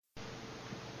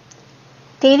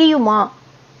தெரியுமா?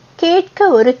 கேட்க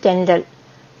ஒரு தென்றல்.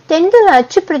 தென்றல்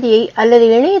அச்சுப்பிரதியை அல்லது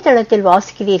இணையதளத்தில்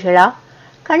வாசிக்கிறீர்களா?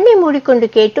 கண்ணை மூடிக்கொண்டு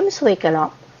கேட்டும்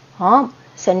சுவைக்கலாம். ஆம்,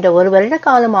 சென்ற ஒரு வருட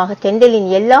காலமாக தென்றலின்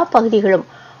எல்லா பகுதிகளும்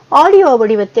ஆடியோ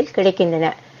வடிவத்தில் கிடைக்கின்றன.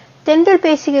 தென்றல்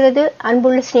பேசுகிறது,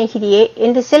 அன்புள்ள சிநேகிதியே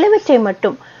என்று சிலவற்றை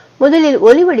மட்டும் முதலில்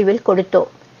ஒலி வடிவில் கொடுத்தோம்.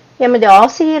 எமது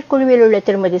ஆசிரியர் குழுவில் உள்ள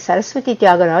திருமதி சரஸ்வதி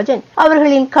தியாகராஜன்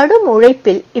அவர்களின் கடும்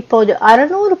உழைப்பில் இப்போது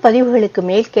 600 பதிவுகளுக்கு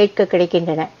மேல் கேட்க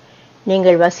கிடைக்கின்றன.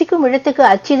 நீங்கள் வசிக்கும் இடத்துக்கு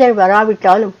அச்சிதழ்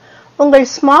வராவிட்டாலும் உங்கள்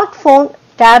ஸ்மார்ட் போன்,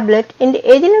 டேப்லெட் என்று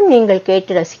எதிலும் நீங்கள்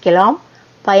கேட்டு ரசிக்கலாம்,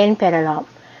 பயன் பெறலாம்.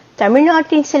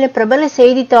 தமிழ்நாட்டின் சில பிரபல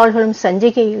செய்தித்தாள்களும்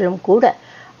சஞ்சிகைகளும் கூட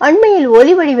அண்மையில்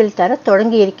ஒலி வடிவில் தர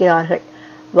தொடங்கியிருக்கிறார்கள்.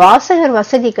 வாசகர்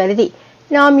வசதி கருதி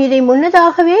நாம் இதை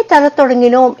முன்னதாகவே தரத்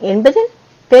தொடங்கினோம் என்பதில்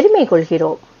பெருமை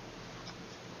கொள்கிறோம்.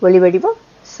 ஒலிவடிவம்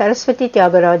சரஸ்வதி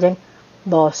தியாகராஜன்,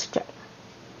 பாஸ்டன்.